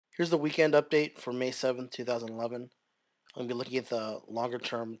Here's the weekend update for May 7th, 2011. I'm going to be looking at the longer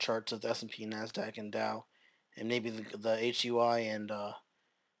term charts of the S&P, NASDAQ, and Dow, and maybe the HUI and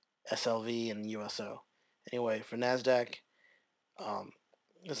SLV and USO. Anyway, for NASDAQ, um,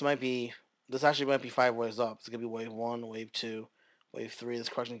 this might be this actually might be five waves up. It's gonna be wave one, wave two, wave three. This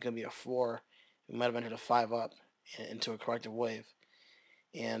correction is gonna be a four. We might have entered a five up into a corrective wave.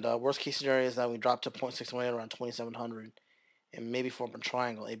 And worst case scenario is that we drop to 0.618 around 2700, and maybe form a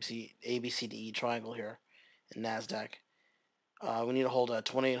triangle, ABCDE triangle here in Nasdaq. We need to hold a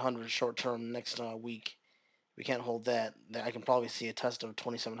 2800 short term next week. If we can't hold that, then I can probably see a test of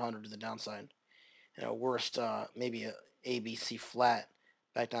 2700 to the downside. And at worst, maybe a ABC flat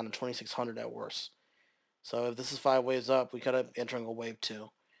back down to 2600 at worst. So if this is five waves up, we could have entering a wave two.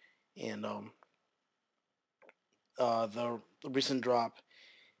 And the recent drop,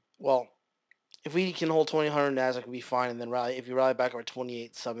 well, if we can hold 2800 Nasdaq, we'll be fine. And then rally, if you rally back over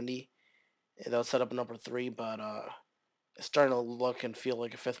 2870, that'll set up a number three. But it's starting to look and feel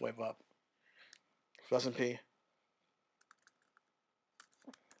like a fifth wave up for S&P.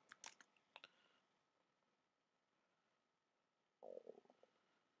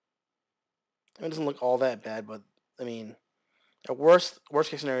 It doesn't look all that bad, but I mean, at worst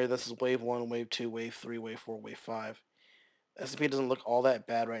case scenario, this is wave one, wave two, wave three, wave four, wave five. S&P doesn't look all that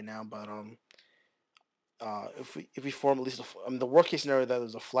bad right now, but if we form at least the worst case scenario that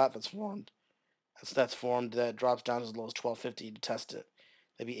there's a flat that's formed, that's formed that drops down as low as 1250 to test it.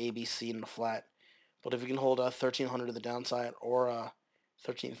 That'd be ABC in the flat. But if we can hold 1300 to the downside or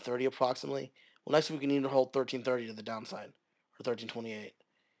 1330 approximately, well, next week we need to hold 1330 to the downside or 1328,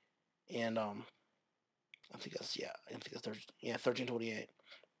 and I think that's yeah, I think that's 1328.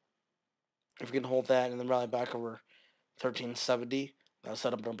 If we can hold that and then rally back over 1370, that'll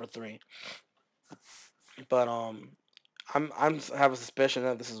set up number three. But I'm have a suspicion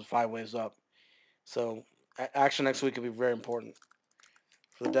that this is five waves up. So action next week could be very important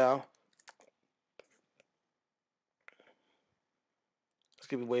for the Dow. It's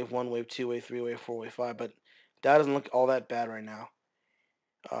gonna be wave one, wave two, wave three, wave four, wave five. But Dow doesn't look all that bad right now.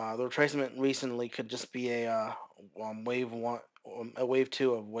 The retracement recently could just be wave one, a wave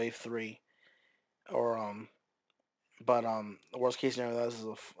two of wave three, or but the worst case scenario this is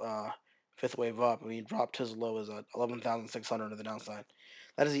a fifth wave up. We dropped to as low as 11,600 to the downside.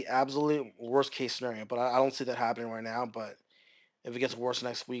 That is the absolute worst case scenario, but I don't see that happening right now. But if it gets worse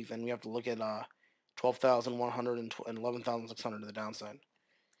next week, then we have to look at 12,100 and 11,600 to the downside.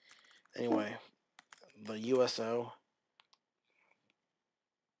 Anyway, the USO,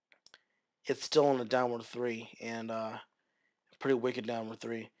 it's still on a downward three, and pretty wicked downward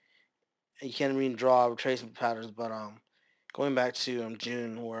three. You can't even draw retracement patterns, but going back to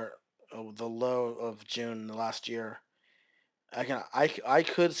June, where the low of June last year, I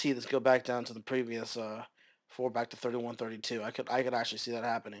could see this go back down to the previous four back to 31, 32. I could actually see that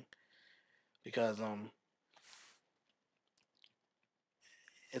happening because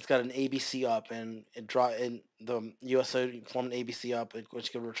it's got an ABC up and and the USO formed an ABC up,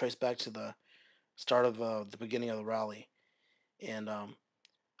 which could retrace back to the start of the beginning of the rally. And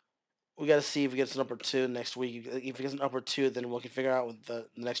we got to see if it gets an upper two next week. If it gets an upper two, then we can figure out what the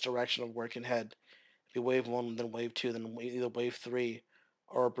next direction of where it can head. Be wave one, then wave two, then either wave three,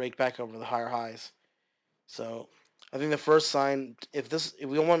 or break back over the higher highs. So I think the first sign, if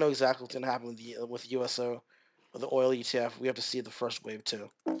we don't want to know exactly what's going to happen with USO or the oil ETF, we have to see the first wave too.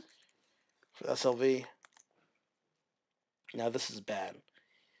 For SLV, now this is bad.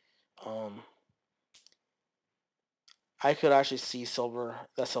 Um, I could actually see silver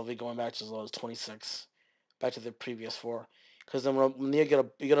SLV going back to as low as 26, back to the previous four, because then when you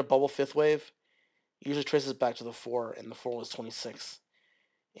get a bubble fifth wave, it usually traces back to the four, and the four was 26,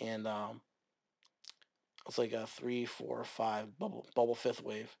 and it's like a three, four, five bubble fifth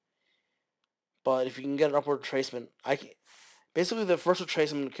wave. But if you can get an upward retracement, basically the first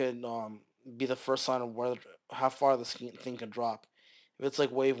retracement could be the first sign of how far this thing could drop. If it's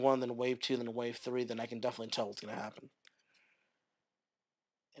like wave one, then wave two, then wave three, then I can definitely tell what's gonna happen.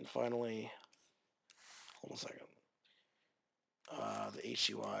 And finally, hold on a second. The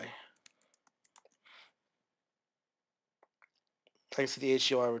HUI. I can see the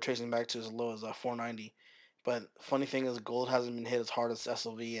HUI retracing back to as low as 490. But funny thing is, gold hasn't been hit as hard as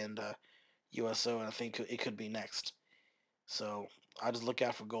SLV and USO, and I think it could be next. So I just look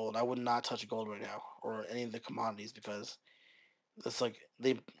out for gold. I would not touch gold right now or any of the commodities because it's like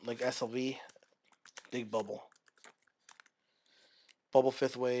SLV, big bubble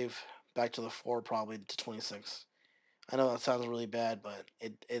fifth wave, back to the four probably to 26. I know that sounds really bad, but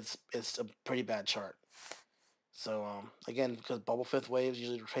it's a pretty bad chart. So again, because bubble fifth waves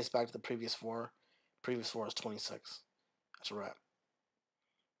usually trace back to the previous four. Previous four is 26. That's a wrap.